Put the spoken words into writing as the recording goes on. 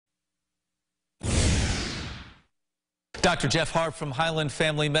Dr. Jeff Hart from Highland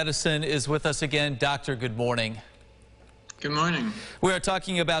Family Medicine is with us again. Doctor, good morning. Good morning. We are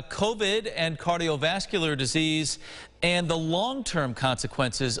talking about COVID and cardiovascular disease and the long-term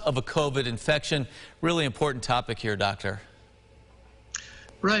consequences of a COVID infection. Really important topic here, Doctor.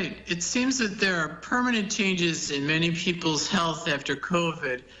 Right. It seems that there are permanent changes in many people's health after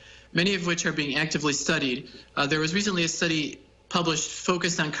COVID, many of which are being actively studied. There was recently a study published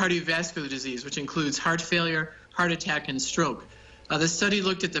focused on cardiovascular disease, which includes heart failure, heart attack, and stroke. The study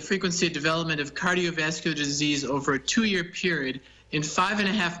looked at the frequency of development of cardiovascular disease over a 2-year period in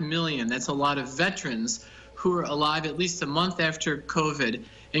 5.5 million, that's a lot of veterans, who were alive at least a month after COVID,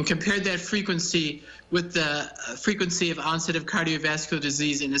 and compared that frequency with the frequency of onset of cardiovascular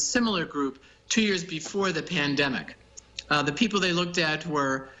disease in a similar group 2 years before the pandemic. The people they looked at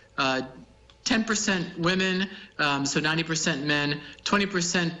were 10% women, so 90% men,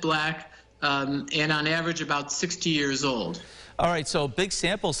 20% black, and on average about 60 years old. All right, so big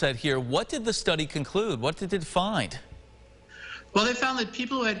sample set here. What did the study conclude? What did it find? Well, they found that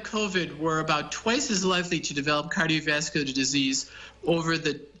people who had COVID were about twice as likely to develop cardiovascular disease over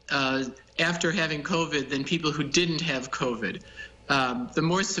the after having COVID than people who didn't have COVID. The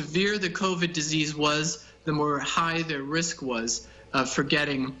more severe the COVID disease was, the more high their risk was for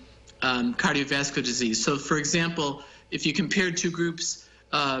getting cardiovascular disease. So, for example, if you compared two groups,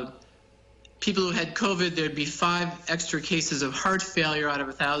 people who had COVID, there'd be 5 extra cases of heart failure out of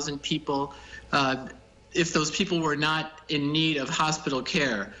 1,000 people if those people were not in need of hospital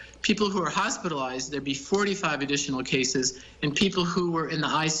care. People who are hospitalized, there'd be 45 additional cases, and people who were in the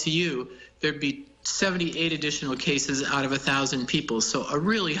ICU, there'd be 78 additional cases out of 1,000 people. So a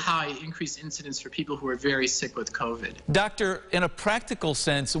really high increased incidence for people who are very sick with COVID. Doctor, in a practical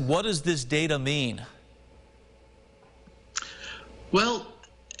sense, what does this data mean? Well,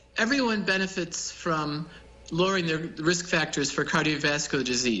 everyone benefits from lowering their risk factors for cardiovascular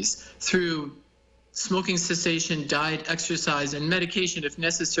disease through smoking cessation, diet, exercise, and medication if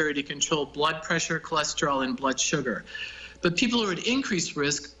necessary to control blood pressure, cholesterol, and blood sugar. But people who are at increased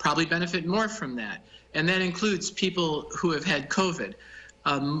risk probably benefit more from that, and that includes people who have had COVID.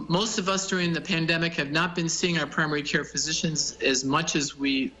 Most of us during the pandemic have not been seeing our primary care physicians as much as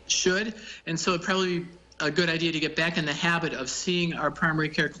we should, and so it probably a good idea to get back in the habit of seeing our primary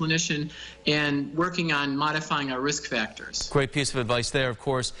care clinician and working on modifying our risk factors. Great piece of advice there, of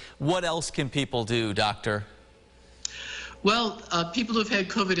course. What else can people do, Doctor? Well, people who've had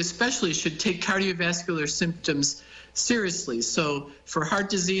COVID especially should take cardiovascular symptoms seriously. So for heart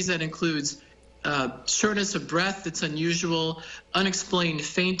disease, that includes shortness of breath that's unusual, unexplained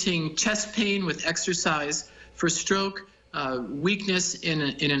fainting, chest pain with exercise. For stroke, weakness in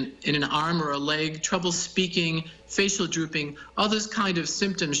an arm or a leg, trouble speaking, facial drooping, all those kind of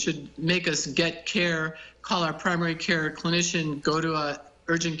symptoms should make us get care, call our primary care clinician, go to a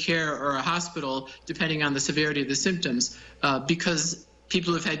urgent care or a hospital, depending on the severity of the symptoms, because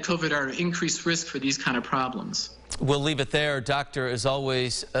people who've had COVID are at increased risk for these kind of problems. We'll leave it there. Doctor, as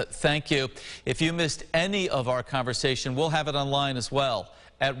always, thank you. If you missed any of our conversation, we'll have it online as well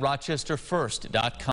at rochesterfirst.com.